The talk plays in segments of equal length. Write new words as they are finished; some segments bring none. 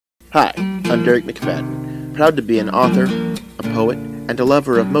Hi, I'm Derek McFadden, proud to be an author, a poet, and a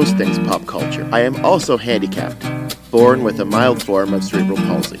lover of most things pop culture. I am also handicapped, born with a mild form of cerebral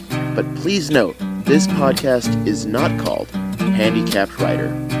palsy. But please note, this podcast is not called Handicapped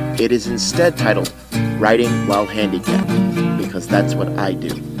Writer. It is instead titled Writing While Handicapped, because that's what I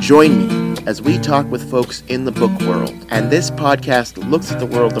do. Join me as we talk with folks in the book world, and this podcast looks at the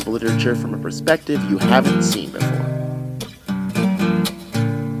world of literature from a perspective you haven't seen before.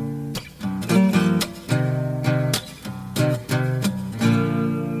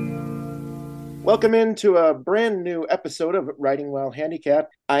 Welcome into a brand new episode of Writing While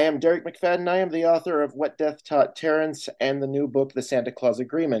Handicapped. I am Derek McFadden. I am the author of What Death Taught Terrence and the new book, The Santa Claus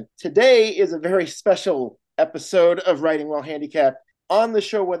Agreement. Today is a very special episode of Writing While Handicapped. On the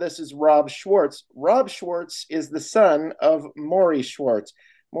show with us is Rob Schwartz. Rob Schwartz is the son of Morrie Schwartz.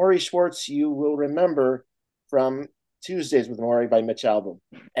 Morrie Schwartz, you will remember from Tuesdays with Morrie by Mitch Albom.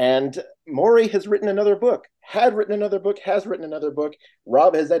 And Morrie has written another book, has written another book.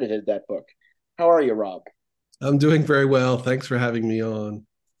 Rob has edited that book. How are you, Rob? I'm doing very well. Thanks for having me on.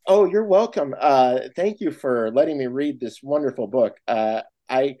 Oh, you're welcome. Thank you for letting me read this wonderful book.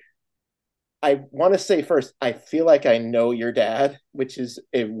 I want to say first, I feel like I know your dad, which is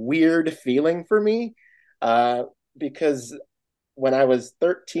a weird feeling for me, because when I was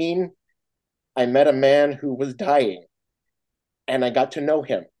 13, I met a man who was dying, and I got to know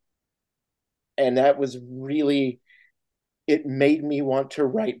him, and that was really, it made me want to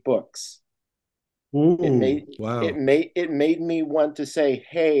write books. It made Wow. it made me want to say,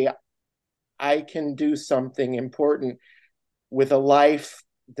 hey, I can do something important with a life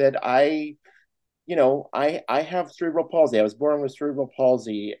that I have cerebral palsy. I was born with cerebral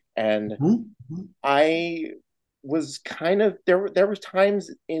palsy, and Mhm. I was kind of there were times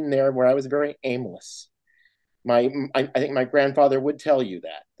in there where I was very aimless. I think my grandfather would tell you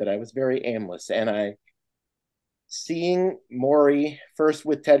that I was very aimless, and I seeing Morrie first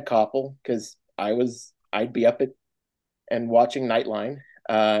with Ted Koppel, because I'd be up at and watching Nightline,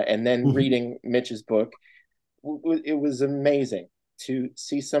 and then Mhm. reading Mitch's book. It was amazing to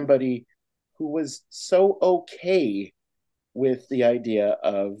see somebody who was so okay with the idea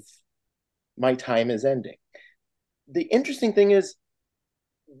of my time is ending. The interesting thing is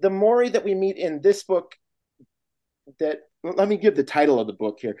the Morrie that we meet in this book, that let me give the title of the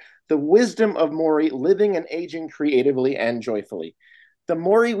book here: The Wisdom of Morrie, Living and Aging Creatively and Joyfully. The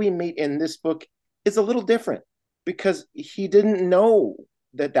Morrie we meet in this book is a little different because he didn't know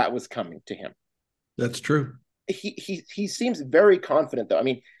that was coming to him. That's true. He seems very confident, though. I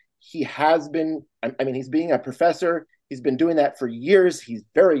mean, he has been. I mean, he's being a professor. He's been doing that for years. He's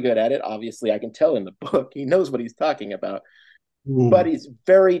very good at it. Obviously, I can tell in the book. He knows what he's talking about. But Mm. he's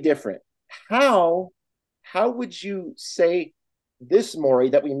very different. How how would you say this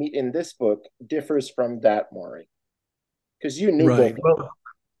Morrie that we meet in this book differs from that Morrie? Because you knew both Right. of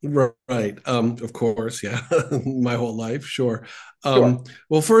them. Well, right. Of course, yeah. My whole life, sure. Sure.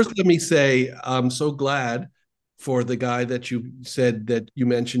 Well, first, let me say I'm so glad for the guy that you said that you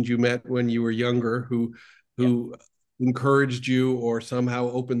mentioned you met when you were younger, who Yeah. who encouraged you or somehow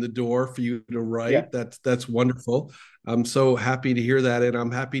opened the door for you to Yeah. write. That's wonderful. I'm so happy to hear that, and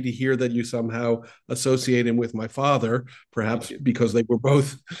I'm happy to hear that you somehow associate him with my father, Thank perhaps you. because they were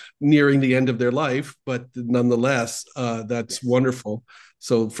both nearing the end of their life, but nonetheless, that's Yes. wonderful.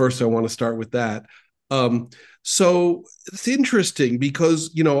 So first, I want to start with that. Um, so it's interesting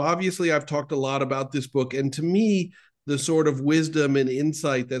because, obviously I've talked a lot about this book, and to me, the sort of wisdom and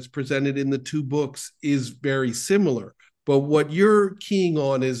insight that's presented in the two books is very similar. But what you're keying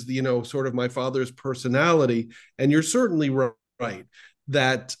on is, sort of my father's personality. And you're certainly right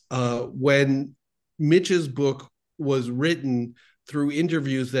that when Mitch's book was written through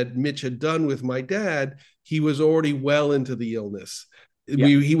interviews that Mitch had done with my dad, he was already well into the illness. Yeah.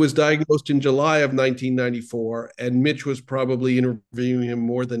 He was diagnosed in July of 1994, and Mitch was probably interviewing him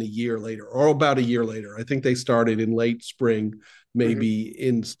more than a year later, or about a year later. I think they started in late spring, Hmm. maybe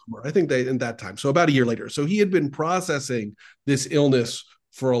in summer. I think they in that time, so about a year later. So he had been processing this illness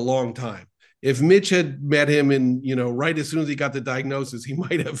for a long time. If Mitch had met him in, right as soon as he got the diagnosis, he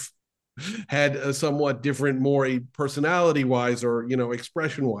might have had a somewhat different, more personality wise or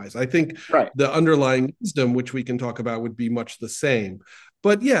expression wise. I think Right. the underlying wisdom, which we can talk about, would be much the same.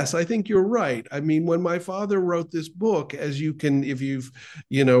 But yes, I think you're right. I mean, when my father wrote this book, as you can, if you've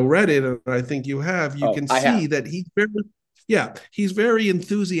read it, and I think you have, you Oh, can I have. see that he's very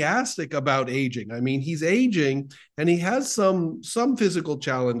enthusiastic about aging. I mean, he's aging and he has some physical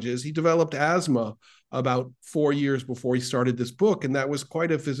challenges. He developed asthma about 4 years before he started this book, and that was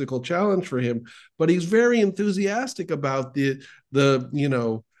quite a physical challenge for him. But he's very enthusiastic about the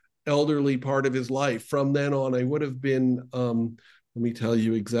elderly part of his life. From then on, I would have been, let me tell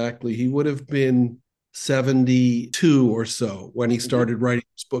you exactly, he would have been 72 or so when he Hmm. started writing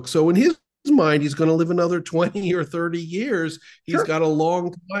this book. So in his mind, he's going to live another 20 or 30 years. He's Sure. got a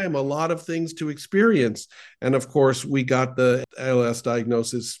long time, a lot of things to experience. And of course, we got the ALS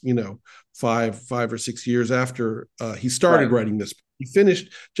diagnosis, 5 or 6 years after he started Right. writing this. He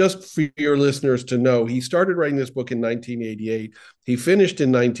finished, just for your listeners to know, he started writing this book in 1988. He finished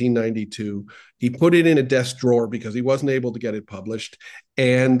in 1992. He put it in a desk drawer because he wasn't able to get it published.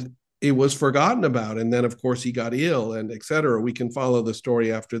 And it was forgotten about. And then, of course, he got ill and et cetera. We can follow the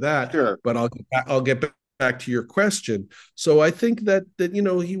story after that, Sure. but I'll get back to your question. So I think that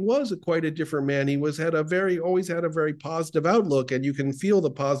he was quite a different man. He always had a very positive outlook, and you can feel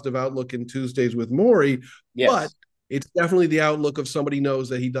the positive outlook in Tuesdays with Morrie, but Yes. it's definitely the outlook of somebody knows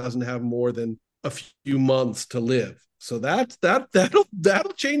that he doesn't have more than a few months to live. So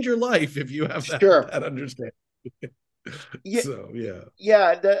that'll change your life if you have that Sure. that understanding. Yeah. So yeah.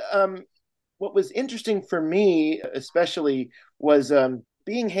 Yeah. What was interesting for me, especially, was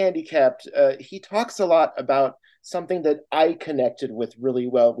being handicapped. He talks a lot about something that I connected with really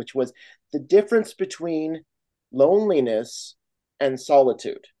well, which was the difference between loneliness and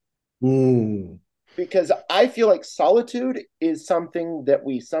solitude. Mm, Because I feel like solitude is something that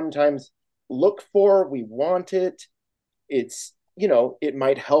we sometimes look for, we want it. It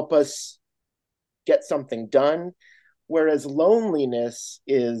might help us get something done. Whereas loneliness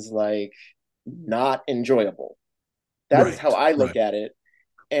is like not enjoyable. That is how right, I look right. at it.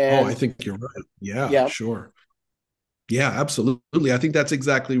 Oh, I And think you're right. Yeah, yeah, sure. Yeah, absolutely. I think that's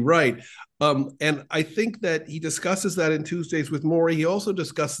exactly right. And I think that he discusses that in Tuesdays with Morrie. He also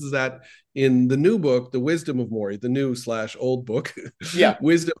discusses that in the new book, The Wisdom of Morrie, the new slash old book, yeah,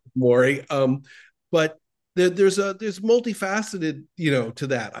 Wisdom of Morrie. But there's multifaceted, to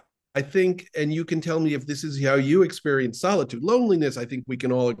that. I think, and you can tell me if this is how you experience solitude. Loneliness, I think we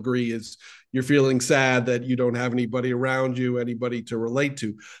can all agree, is you're feeling sad that you don't have anybody around you, anybody to relate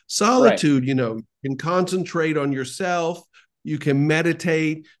to. right, Solitude, you can concentrate on yourself, you can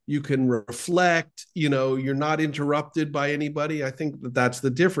meditate, you can reflect, you're not interrupted by anybody. I think that that's the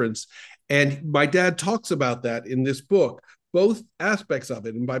difference. And my dad talks about that in this book, both aspects of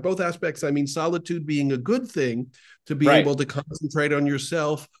it. And by both aspects, I mean solitude being a good thing, to be right, able to concentrate on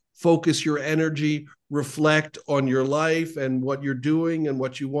yourself, focus your energy, reflect on your life and what you're doing and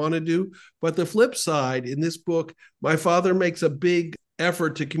what you want to do. But the flip side, in this book, my father makes a big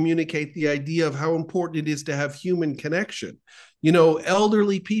effort to communicate the idea of how important it is to have human connection.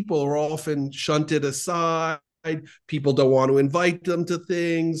 Elderly people are often shunted aside. People don't want to invite them to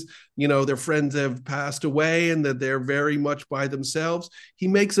things. Their friends have passed away and that they're very much by themselves. He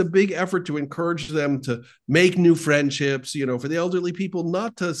makes a big effort to encourage them to make new friendships, for the elderly people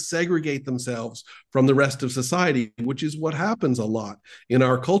not to segregate themselves from the rest of society, which is what happens a lot in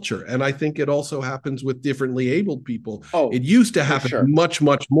our culture. And I think it also happens with differently abled people. oh, It used to for happen sure, much,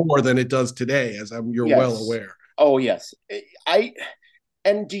 much more than it does today, as you're well yes, aware. oh yes. I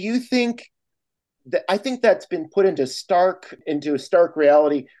and do you think that I think that's been put into a stark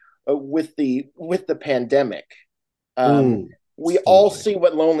reality with the pandemic. Um, we all Absolutely. see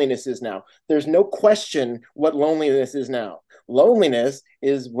what loneliness is now. There's no question what loneliness is now. Loneliness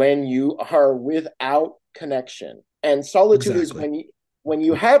is when you are without connection, and solitude is Exactly. when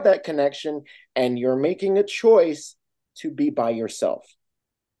you have that connection and you're making a choice to be by yourself.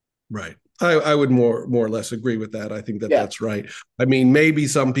 Right. I would more or less agree with that. I think that Yeah, that's right. I mean, maybe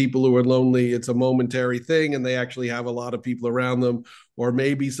some people who are lonely, it's a momentary thing and they actually have a lot of people around them. Or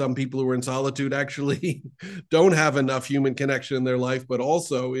maybe some people who are in solitude actually don't have enough human connection in their life, but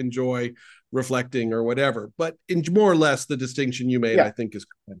also enjoy reflecting or whatever. But in more or less, the distinction you made, I yeah, think, is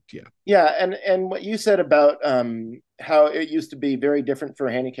correct. Yeah. yeah. And what you said about how it used to be very different for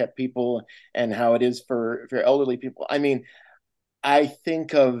handicapped people and how it is for elderly people. I mean, I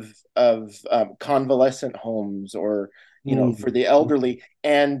think of convalescent homes, or Mm. for the elderly,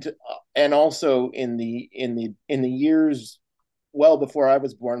 and also in the years well before I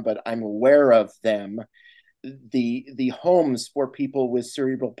was born, but I'm aware of them, the homes for people with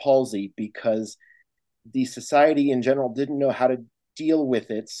cerebral palsy, because the society in general didn't know how to deal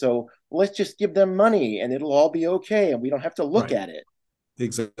with it. So let's just give them money and it'll all be okay, and we don't have to look Right. at it. I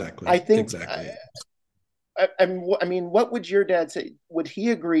Exactly. think Exactly. I mean, what would your dad say? Would he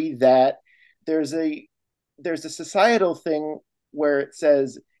agree that there's a there's a societal thing where it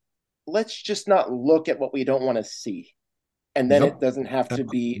says, let's just not look at what we don't want to see, and then it Yep. doesn't have to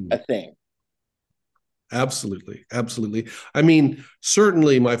be a thing? Absolutely, absolutely. I mean,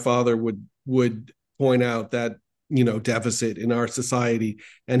 certainly my father would point out that deficit in our society.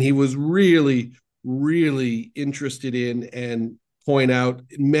 And he was really, really interested in and point out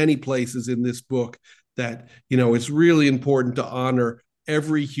in many places in this book that, it's really important to honor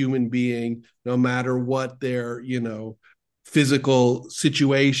every human being, no matter what their, physical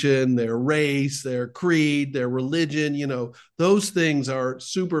situation, their race, their creed, their religion, those things are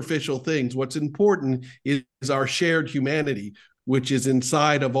superficial things. What's important is our shared humanity, which is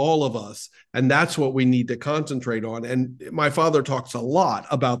inside of all of us. And that's what we need to concentrate on. And my father talks a lot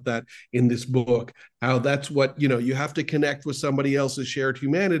about that in this book, how that's what, you have to connect with somebody else's shared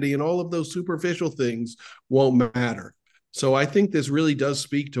humanity, and all of those superficial things won't matter. So I think this really does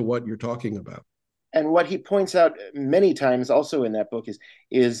speak to what you're talking about. And what he points out many times also in that book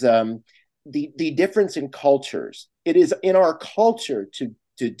is the difference in cultures. It is in our culture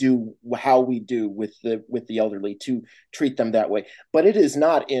to do how we do with the elderly, to treat them that way, but it is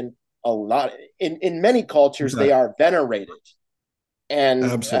not in a lot. In many cultures, they are venerated, and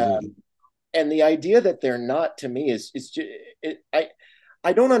Absolutely. and the idea that they're not, to me, is just,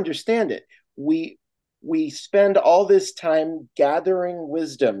 I don't understand it. We spend all this time gathering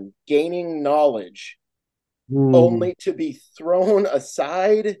wisdom, gaining knowledge, Mm. only to be thrown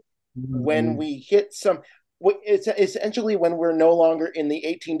aside when Mm. we hit some. It's essentially when we're no longer in the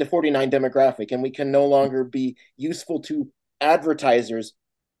 18 to 49 demographic and we can no longer be useful to advertisers.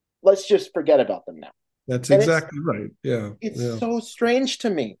 Let's just forget about them now. That's And exactly right. Yeah. it's Yeah. so strange to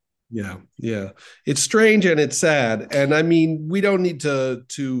me. Yeah, yeah. It's strange and it's sad. And I mean, we don't need to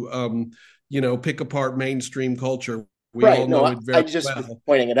pick apart mainstream culture. We all Right. No, know it I very just was well.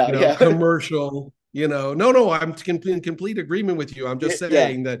 pointing it out. Yeah. Commercial, no, I'm in complete agreement with you. I'm just Yeah.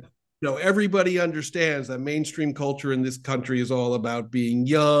 saying that everybody understands that mainstream culture in this country is all about being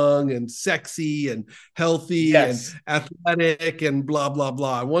young and sexy and healthy and Yes. athletic and blah, blah,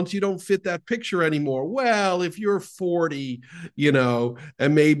 blah. And once you don't fit that picture anymore, well, if you're 40,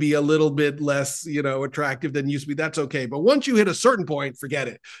 and maybe a little bit less, attractive than you used to be, that's okay. But once you hit a certain point, forget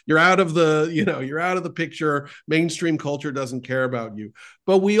it. You're out of you're out of the picture. Mainstream culture doesn't care about you.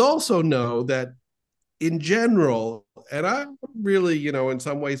 But we also know that in general, and I'm really, in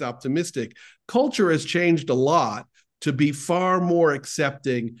some ways optimistic, culture has changed a lot to be far more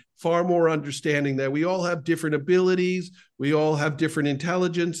accepting, far more understanding that we all have different abilities, we all have different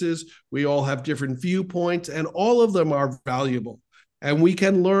intelligences, we all have different viewpoints, and all of them are valuable. And we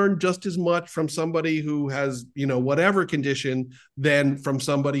can learn just as much from somebody who has, whatever condition than from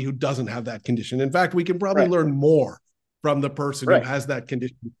somebody who doesn't have that condition. In fact, we can probably Right. learn more from the person who Right. has that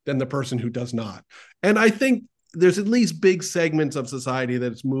condition than the person who does not. And I think there's at least big segments of society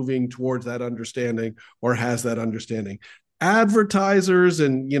that's moving towards that understanding or has that understanding. Advertisers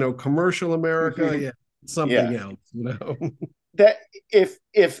and commercial America, yeah, Yeah. something else. That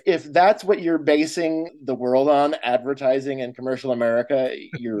if that's what you're basing the world on, advertising and commercial America,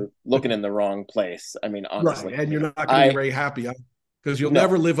 you're looking in the wrong place. I mean, Right. honestly. And you're not going to be I very happy because you'll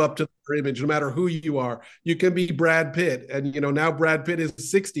never No. live up to their image, no matter who you are. You can be Brad Pitt. And, now Brad Pitt is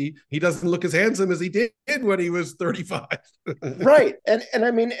 60. He doesn't look as handsome as he did when he was 35. Right. And I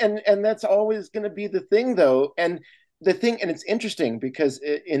mean, and that's always going to be the thing, though. And the thing, and it's interesting because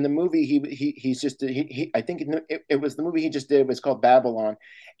in the movie he's just I think it was the movie he just did, it was called Babylon,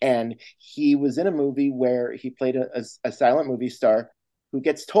 and he was in a movie where he played a silent movie star who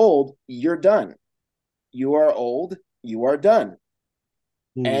gets told, "You're done. You are old. You are done."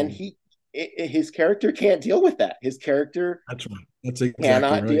 And Hmm. his character can't deal with that. His character That's right. That's exactly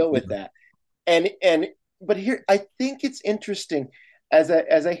cannot right. deal with that. And but here I think it's interesting, as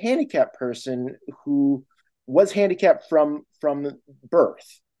a handicapped person who was handicapped from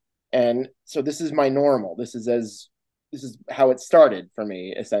birth, and so this is my normal. This is how it started for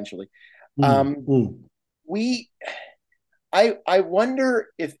me, essentially. Mm, um mm, we I wonder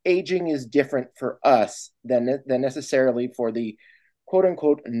if aging is different for us than necessarily for the quote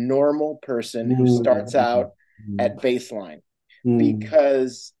unquote normal person who starts mm, out mm, at baseline, mm.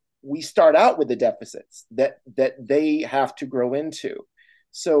 because we start out with the deficits that they have to grow into.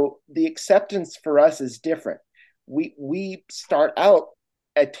 So the acceptance for us is different. We start out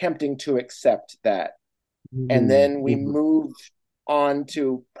attempting to accept that, and Mm, then we mm. move on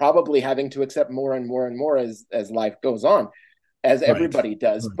to probably having to accept more and more and more as life goes on, as Right. everybody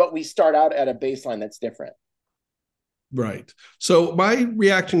does. Right. But we start out at a baseline that's different. Right. So my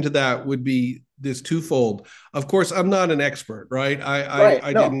reaction to that would be this twofold. Of course, I'm not an expert, right? Right.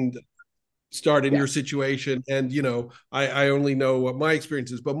 I No. didn't start in Yeah. your situation, and I only know what my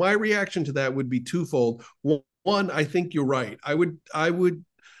experience is. But my reaction to that would be twofold. One, I think you're right. I would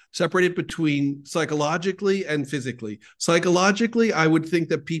separate it between psychologically and physically. Psychologically, I would think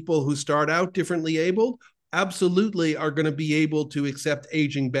that people who start out differently abled absolutely are going to be able to accept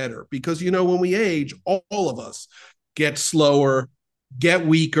aging better. Because, when we age, all of us get slower, get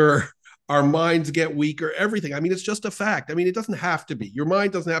weaker, our minds get weaker, everything. I mean, it's just a fact. I mean, it doesn't have to be. Your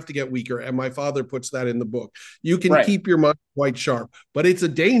mind doesn't have to get weaker. And my father puts that in the book. You can Right. keep your mind quite sharp, but it's a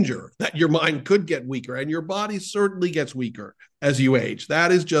danger that your mind could get weaker, and your body certainly gets weaker as you age.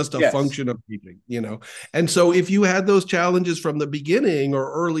 That is just a Yes. function of aging. And so if you had those challenges from the beginning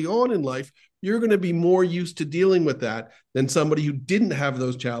or early on in life, you're going to be more used to dealing with that than somebody who didn't have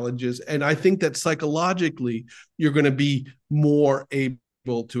those challenges. And I think that psychologically, you're going to be more able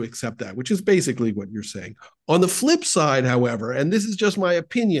to accept that, which is basically what you're saying. On the flip side, however, and this is just my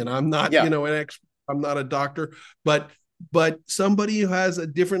opinion, I'm not, Yeah. an expert, I'm not a doctor, but somebody who has a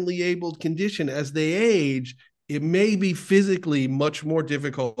differently abled condition as they age, it may be physically much more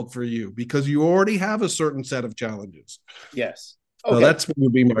difficult for you because you already have a certain set of challenges. Yes. So Okay. that's what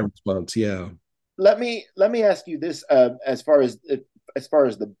would be my response. Yeah. Let me ask you this, as far as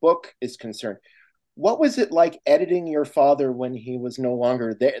the book is concerned. What was it like editing your father when he was no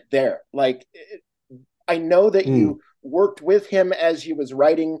longer there? Like, I know that Mm. you worked with him as he was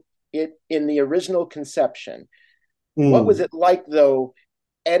writing it in the original conception. What was Mm. it like, though,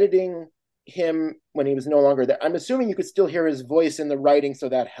 editing him when he was no longer there? I'm assuming you could still hear his voice in the writing, so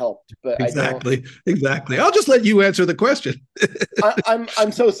that helped. But I don't. Exactly. I'll just let you answer the question.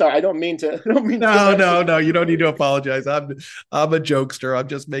 I'm so sorry. I don't mean to. I don't mean to No, answer. no, no. You don't need to apologize. I'm a jokester. I'm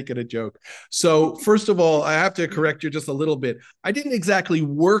just making a joke. So first of all, I have to correct you just a little bit. I didn't exactly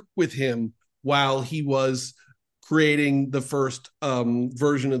work with him while he was creating the first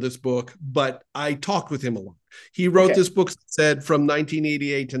version of this book, but I talked with him a lot. He wrote Okay. this book, said, from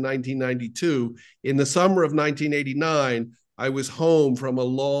 1988 to 1992. In the summer of 1989, I was home from a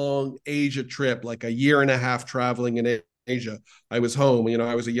long Asia trip, like a year and a half traveling in Asia. I was home.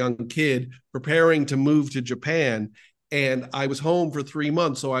 I was a young kid preparing to move to Japan, and I was home for 3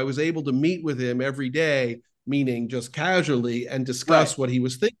 months. So I was able to meet with him every day, meaning just casually, and Right. discuss what he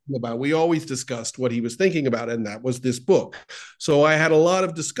was thinking about. We always discussed what he was thinking about, and that was this book. So I had a lot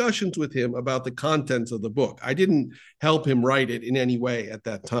of discussions with him about the contents of the book. I didn't help him write it in any way at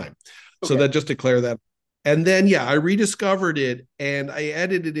that time. So Okay. that just to clear that. And then, yeah, I rediscovered it and I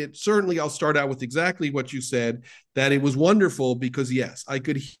edited it. Certainly, I'll start out with exactly what you said, that it was wonderful because, yes, I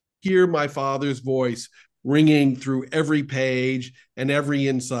could hear my father's voice ringing through every page and every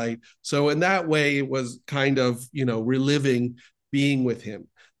insight. So in that way, it was kind of, reliving being with him.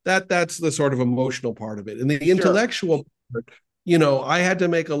 That's the sort of emotional part of it. And the Sure. intellectual part, I had to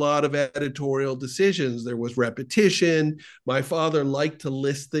make a lot of editorial decisions. There was repetition. My father liked to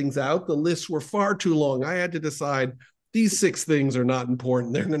list things out. The lists were far too long. I had to decide these 6 things are not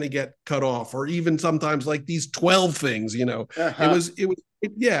important. They're going to get cut off, or even sometimes like these 12 things. It Uh-huh. was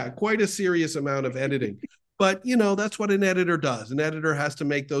yeah, quite a serious amount of editing. But that's what an editor does. An editor has to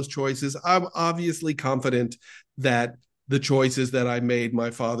make those choices. I'm obviously confident that the choices that I made,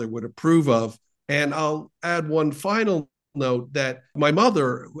 my father would approve of. And I'll add one final note that my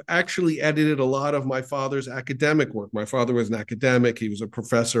mother actually edited a lot of my father's academic work. My father was an academic. He was a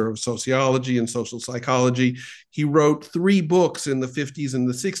professor of sociology and social psychology. He wrote 3 books in the 50s and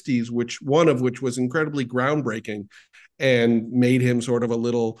the 60s, one of which was incredibly groundbreaking and made him sort of a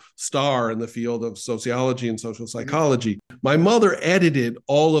little star in the field of sociology and social Mhm. psychology. My mother edited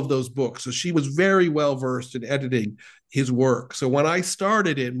all of those books, so she was very well versed in editing his work. So when I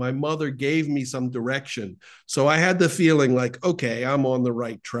started it, my mother gave me some direction. So I had the feeling like, okay, I'm on the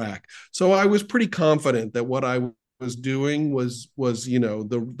right track. So I was pretty confident that what I was doing was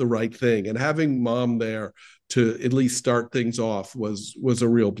the right thing, and having mom there to at least start things off was a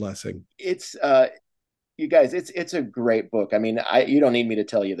real blessing. It's You guys, it's a great book. I mean, I you don't need me to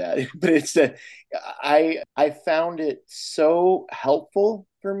tell you that, but I found it so helpful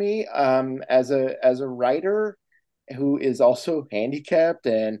for me, as a writer who is also handicapped,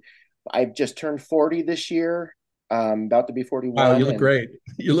 and I've just turned 40 this year, about to be Wow, you 41, look and great.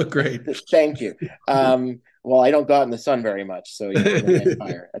 You look great. thank you. Well, I don't go out in the sun very much, so I'm a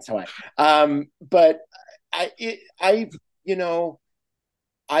vampire. That's how but I you know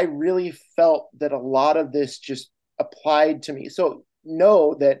I really felt that a lot of this just applied to me. So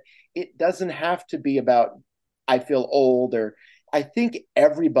know that it doesn't have to be about I feel old, or I think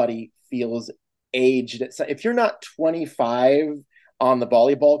everybody feels aged. If you're not 25 on the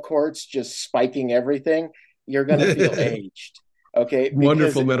volleyball courts just spiking everything, you're going to feel aged. Okay? Because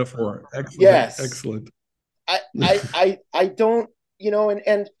Wonderful metaphor. Excellent. yes, Excellent. I don't,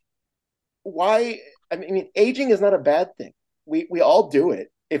 and why I mean aging is not a bad thing. We all do it,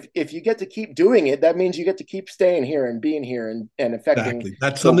 if you get to keep doing it, that means you get to keep staying here and being here and affecting Exactly.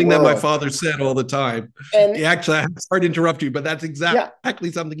 That's the something that my world. father said all the time. And Actually, I'm sorry to interrupt you, but that's yeah,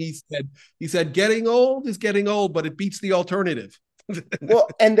 exactly something he said. He said, getting old is getting old, but it beats the alternative. well,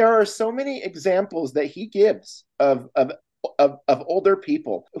 and there are so many examples that he gives of older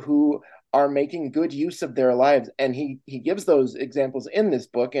people who are making good use of their lives, and he gives those examples in this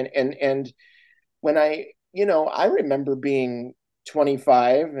book. And when I remember being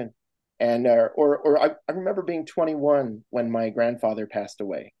 25 and or I remember being 21 when my grandfather passed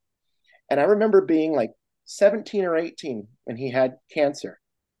away, and I remember being like 17 or 18 when he had cancer,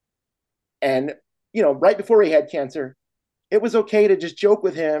 and right before he had cancer, it was okay to just joke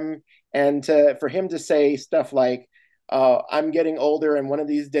with him and for him to say stuff like, I'm getting older, and one of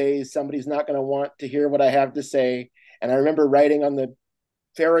these days somebody's not going to want to hear what I have to say. And I remember riding on the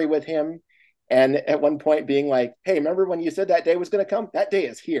ferry with him, and at one point being like, hey, remember when you said that day was going to come? That day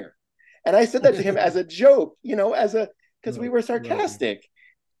is here. And I said that to him as a joke, because we Right, were right, sarcastic.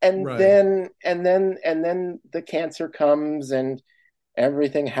 And right. then the cancer comes, and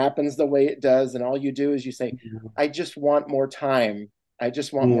everything happens the way it does, and all you do is you say, I just want more time. I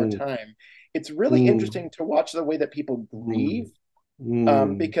just want more Mm, time. It's really mm, interesting to watch the way that people grieve, mm,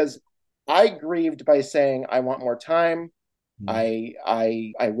 mm, because I grieved by saying, I want more time. mm.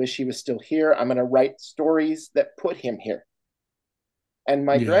 I wish he was still here. I'm going to write stories that put him here. And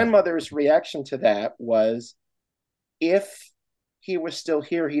my Yeah, grandmother's reaction to that was, if he was still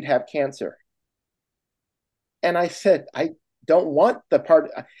here, he'd have cancer. And I said, I don't want the part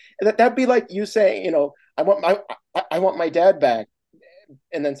that'd be like you saying, I want my dad back.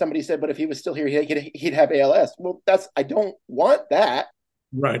 And then somebody said, but if he was still here, he'd have ALS. Well, I don't want that.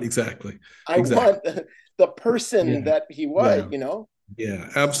 right. Exactly. I Exactly. want the person Yeah. that he was, Yeah. you know? Yeah,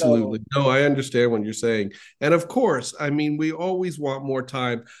 So absolutely. No, I understand what you're saying. And of course, I mean, we always want more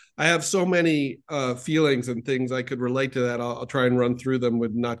time. I have so many feelings and things I could relate to that. I'll try and run through them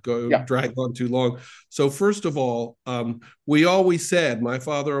would not go yeah, drag on too long. So first of all, we always said, my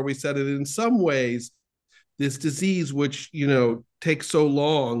father always said it in some ways, this disease, which, takes so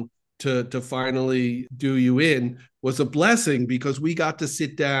long to finally do you in, was a blessing because we got to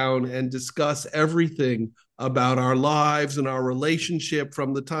sit down and discuss everything about our lives and our relationship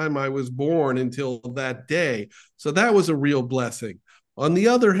from the time I was born until that day. So that was a real blessing. On the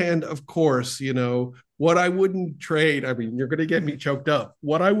other hand, of course, what I wouldn't trade, I mean, you're going to get me choked up.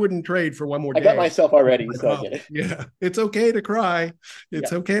 What I wouldn't trade for one more I got day. myself already, My so I father. get it. Yeah, it's okay to cry. Yeah,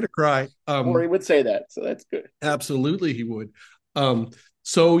 It's okay to cry. Morrie would say that, so that's good. Absolutely, he would.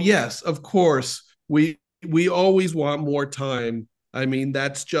 So yes, of course, we always want more time. I mean,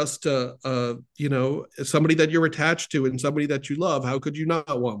 that's just somebody that you're attached to and somebody that you love. How could you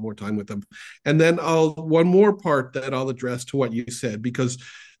not want more time with them? And then I'll one more part that I'll address to what you said, because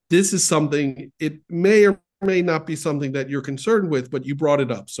this is something, it may or may not be something that you're concerned with, but you brought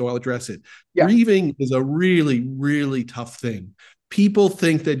it up, so I'll address it. Yeah, Grieving is a really, really tough thing. People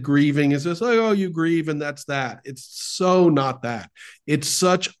think that grieving is just like, oh, you grieve and that's that. It's so not that. It's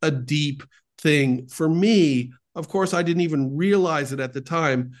such a deep thing. For me, of course, I didn't even realize it at the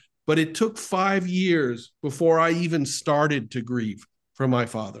time, but it took 5 years before I even started to grieve for my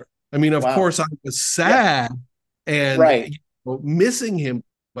father. I mean, of wow. course, I was Yeah, sad and right. missing him,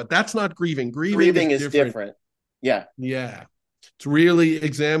 but that's not grieving. Grieving is Grieving is different. different. Yeah, Yeah. It's really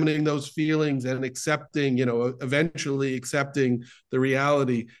examining those feelings and accepting, eventually accepting the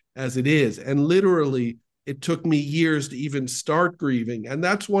reality as it is. And literally, it took me years to even start grieving. And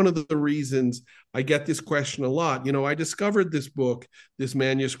that's one of the reasons I get this question a lot. I discovered this book, this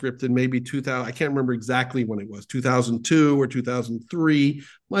manuscript in maybe 2000. I can't remember exactly when it was, 2002 or 2003,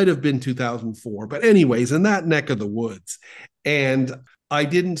 might have been 2004. But, anyways, in that neck of the woods. And I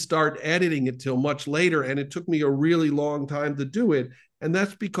didn't start editing it till much later, and it took me a really long time to do it. And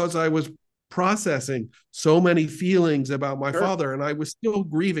that's because I was processing so many feelings about my sure. father, and I was still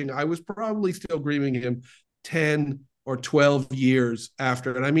grieving. I was probably still grieving him 10 or 12 years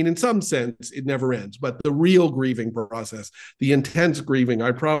after. And I mean, in some sense, it never ends, but the real grieving process, the intense grieving,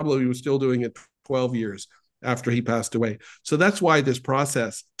 I probably was still doing it 12 years after he passed away. So that's why this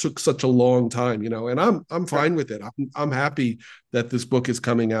process took such a long time, and I'm Sure. fine with it. I'm happy that this book is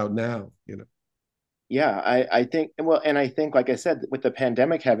coming out now. Yeah, I think, well, and I think, like I said, with the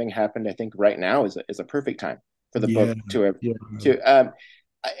pandemic having happened, I think right now is a perfect time for the Yeah. book to have Yeah. to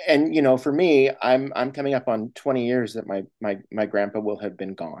and for me, I'm coming up on 20 years that my grandpa will have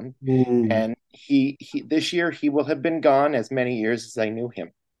been gone, Mm, and he this year he will have been gone as many years as I knew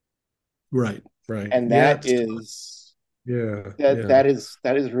him, right. Right. and Yeah. that is Yeah. that Yeah. that is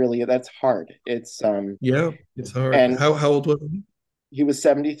that is really, that's hard. It's Yeah. It's hard. and How old was he? he was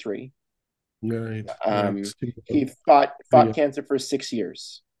 73. Right, right. Um, Still he fought pretty, cancer for 6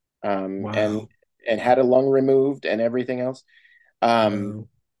 years, and wow, had a lung removed and everything else. Um,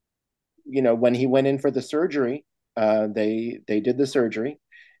 wow. when he went in for the surgery, they did the surgery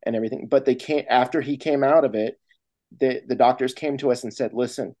and everything, but they can't. After he came out of it, the doctors came to us and said,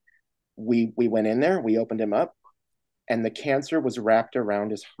 "Listen, we went in there, we opened him up, and the cancer was wrapped around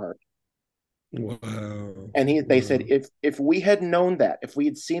his heart." Wow. And they said, Wow. if we had known that, if we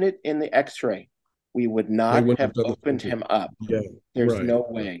had seen it in the X-ray, we would They not wouldn't have have done the opened surgery. him up. Yeah. There's Right. no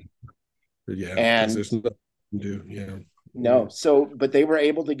Right. way. Yeah. Because And there's nothing to do. Yeah. Yeah. no, but they were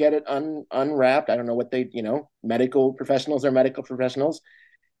able to get it unwrapped. I don't know what medical professionals are medical professionals,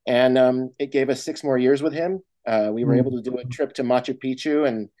 and it gave us 6 more years with him. We were able Mm. to do a trip to Machu Picchu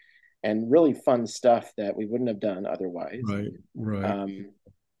and really fun stuff that we wouldn't have done otherwise. Right. Right. Um,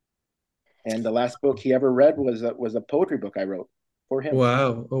 and the last book he ever read was a poetry book I wrote for him.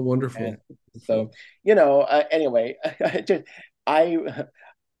 Wow. Oh, And wonderful. so, Wonderful. anyway, I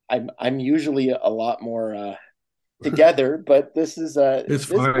I'm usually a lot more together, but this is It's this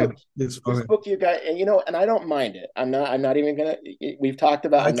book fine. It's this fine. book you got, and I don't mind it. I'm not even gonna. We've talked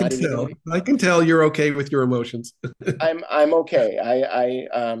about. I I'm can not even gonna. tell. I can tell you're okay with your emotions. I'm okay.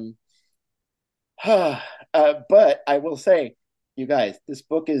 But I will say, you guys, this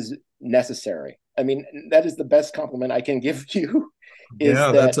book is necessary. I mean, that is the best compliment I can give you. Is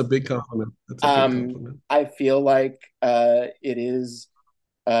Yeah, that's that a big compliment. That's a big compliment. I feel like it is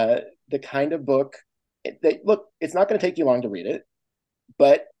uh, the kind of book that, look, it's not going to take you long to read it,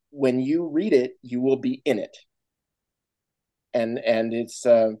 but when you read it, you will be in it, and it's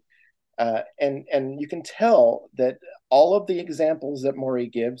and you can tell that all of the examples that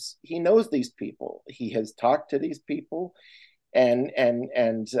Morrie gives, he knows these people, he has talked to these people, and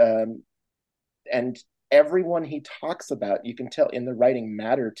and everyone he talks about, you can tell in the writing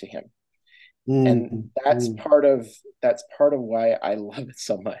mattered to him, and Mm, mm. that's part of why I love it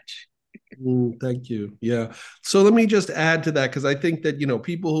so much. Thank you. Yeah. So let me just add to that because I think that,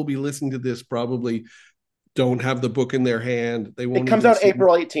 people who'll be listening to this probably don't have the book in their hand. They It won't comes even out see.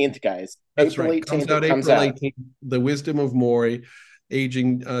 April 18th, guys. That's April right. Comes 18th, it out comes April out. 18th. The Wisdom of Morrie,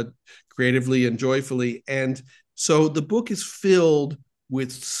 Aging Creatively and Joyfully. And so the book is filled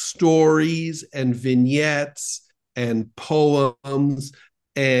with stories and vignettes and poems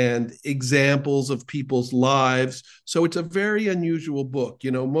and examples of people's lives. So it's a very unusual book.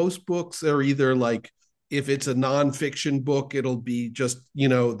 Most books are either like, if it's a nonfiction book, it'll be just,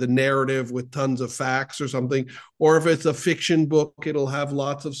 the narrative with tons of facts or something. Or if it's a fiction book, it'll have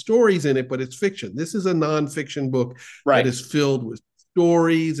lots of stories in it, but it's fiction. This is a nonfiction book that Right. is filled with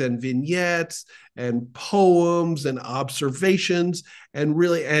stories and vignettes and poems and observations and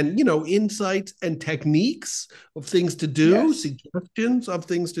really, and insights and techniques of things to do, Yes. suggestions of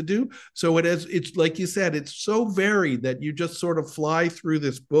things to do. So it's like you said, it's so varied that you just sort of fly through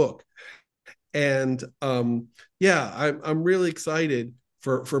this book. And yeah, I'm really excited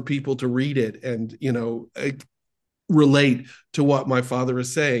for people to read it and relate to what my father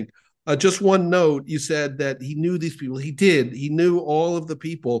is saying. Just one note, you said that he knew these people. He did. He knew all of the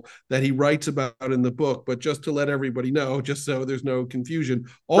people that he writes about in the book. But just to let everybody know, just so there's no confusion,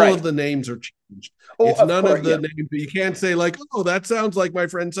 all Right. of the names are changed. Oh, It's of none course. of the Yeah. names. You can't say like, "Oh, that sounds like my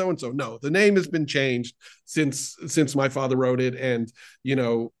friend so and so." No, the name has been changed since my father wrote it, and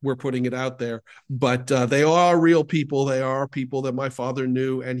we're putting it out there. But they are real people. They are people that my father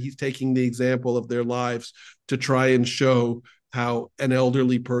knew, and he's taking the example of their lives to try and show how an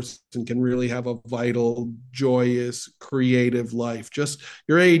elderly person can really have a vital, joyous, creative life. Just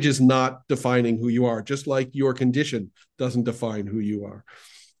your age is not defining who you are, just like your condition doesn't define who you are.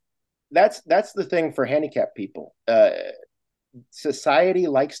 That's the thing for handicapped people. Society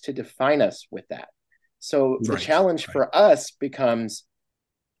likes to define us with that. So the Right. challenge Right. for us becomes,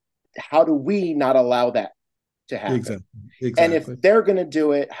 how do we not allow that to happen? Exactly. And if Exactly. they're going to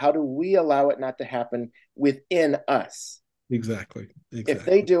do it, how do we allow it not to happen within us? Exactly. If they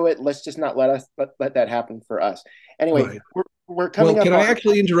Exactly. do it, let's just not let that happen for us. Anyway, Right. we're Well, coming up can I on.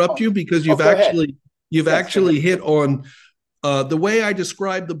 actually interrupt Oh, you because oh, you've go ahead. actually you've Yes, go ahead. actually hit on the way I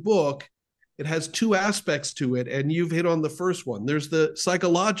describe the book. It has two aspects to it, and you've hit on the first one. There's the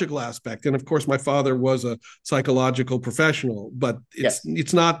psychological aspect, and of course, my father was a psychological professional, but it's Yes.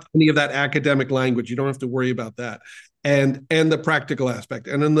 it's not any of that academic language. You don't have to worry about that. And the practical aspect,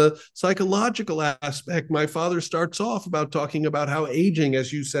 and in the psychological aspect, my father starts off about talking about how aging,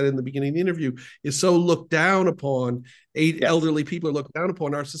 as you said in the beginning of the interview, is so looked down upon. Yes. Elderly people are looked down upon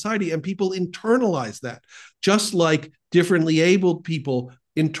in our society, and people internalize that, just like differently abled people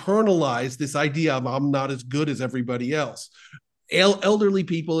internalize this idea of I'm not as good as everybody else. elderly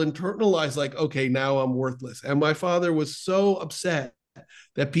people internalize like, okay, now I'm worthless. And my father was so upset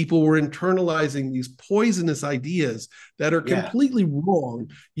that people were internalizing these poisonous ideas that are Yeah. completely wrong.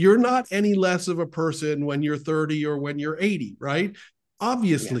 You're not any less of a person when you're 30 or when you're 80, right? Yeah.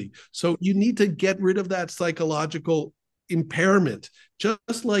 Obviously. So you need to get rid of that psychological impairment,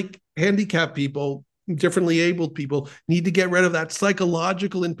 just like handicapped people, differently abled people need to get rid of that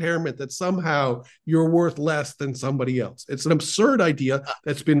psychological impairment that somehow you're worth less than somebody else. It's an absurd idea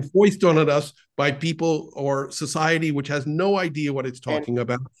that's been foisted on us by people or society which has no idea what it's And talking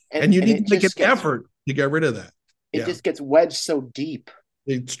about. And you need to it make an just gets effort to get rid of that. it Yeah, just gets wedged so deep.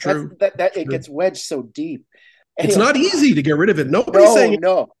 it's That's true. that It's it true. gets wedged so deep. It's Anyway, not easy to get rid of it. Nobody's no, saying it's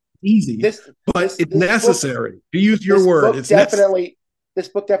no. easy, This but it's this book necessary. To use your word, it's necessary. this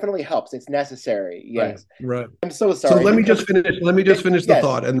book definitely helps. It's necessary. Right, Yes. right. I'm so So sorry let me because just finish. Let me just finish the yes.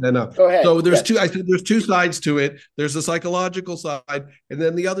 thought, and then Go ahead. so there's Yes. two. I think there's two sides to it. There's the psychological side, and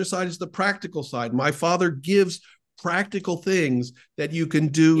then the other side is the practical side. My father gives practical things that you can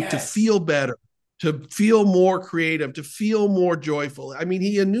do to Yes. feel better, to feel more creative, to feel more joyful. I mean,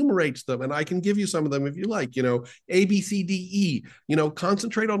 he enumerates them, and I can give you some of them if you like. A, B, C, D, E.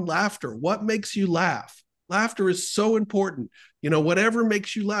 Concentrate on laughter. What makes you laugh? Laughter is so important. Whatever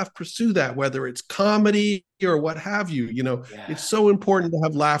makes you laugh, pursue that, whether it's comedy or what have you. Yeah. It's so important to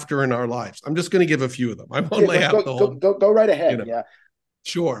have laughter in our lives. I'm just going to give a few of them. I won't Yeah, lay out the whole, go right you ahead. know, Yeah.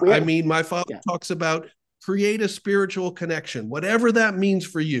 sure. We I have mean, my father yeah. talks about create a spiritual connection, whatever that means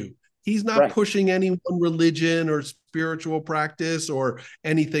for you. He's not Right. pushing any one religion or spiritual practice or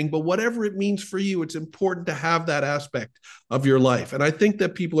anything, but whatever it means for you, it's important to have that aspect of your life. And I think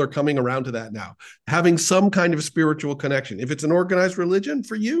that people are coming around to that now, having some kind of spiritual connection. If it's an organized religion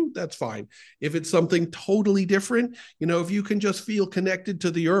for you, that's fine. If it's something totally different, if you can just feel connected to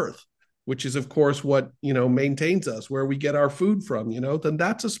the earth, which is of course what maintains us, where we get our food from, then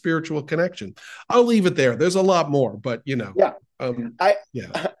that's a spiritual connection. I'll leave it there. There's a lot more, but Yeah. um I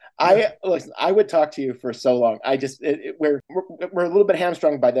yeah. I listen. I would talk to you for so long. I just we're a little bit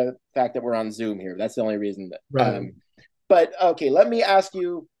hamstrung by the fact that we're on Zoom here. That's the only reason that. Right. But okay, let me ask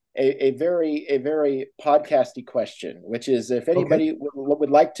you a very podcasty question, which is if Okay. anybody would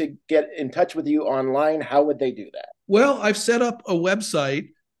like to get in touch with you online, how would they do that? Well, I've set up a website,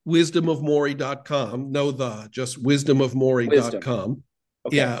 wisdomofmorrie.com. No, just Wisdom. wisdomofmorrie.com.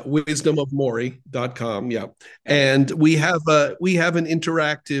 Okay. Yeah, wisdomofmorrie.com. Yeah. Got it. And we have an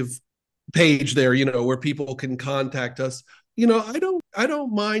interactive page there, where people can contact us. I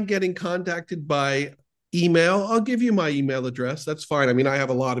don't mind getting contacted by email. I'll give you my email address. That's fine. I mean, I have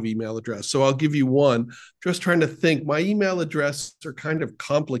a lot of email address, so I'll give you one. Just trying to think. My email address are kind of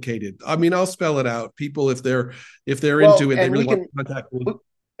complicated. I mean, I'll spell it out. People, if they're Well, into it, they really want to contact me.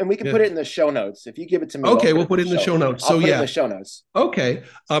 we can Yeah. put it in the show notes. If you give it to me, I'll Okay, put we'll it in put the it in the show notes. I'll So put it in yeah. the show notes. Okay.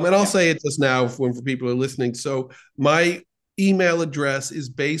 And I'll Yeah. say it just now for people who are listening. So my email address is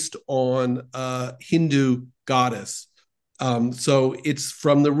based on a Hindu goddess. So it's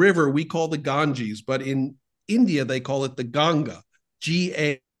from the river we call the Ganges, but in India they call it the Ganga,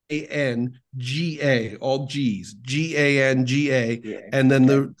 Ganga, all G's, Ganga. Yeah. And then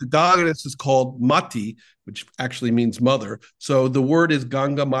Okay. the goddess is called Mati, which actually means mother. So the word is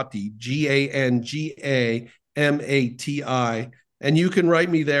Ganga Mati, Gangamati. And you can write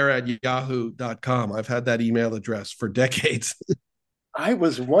me there at yahoo.com. I've had that email address for decades. I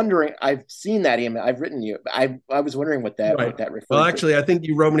was wondering. I've seen that email. I've written you. I was wondering Right. what that Well, referred to. actually, I think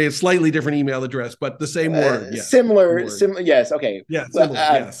you wrote me a slightly different email address, but the same word. Yes. Same Similar, word. similar. Yes. Okay. Yeah, Well, similar.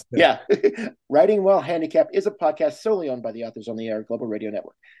 Yes. Yeah. yeah. Writing While Handicapped is a podcast solely owned by the Authors on the Air Global Radio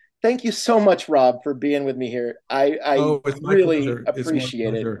Network. Thank you so much, Rob, for being with me here. I Oh, it's my really pleasure. It's my appreciate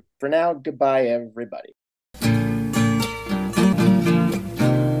it. pleasure. For now, goodbye, everybody.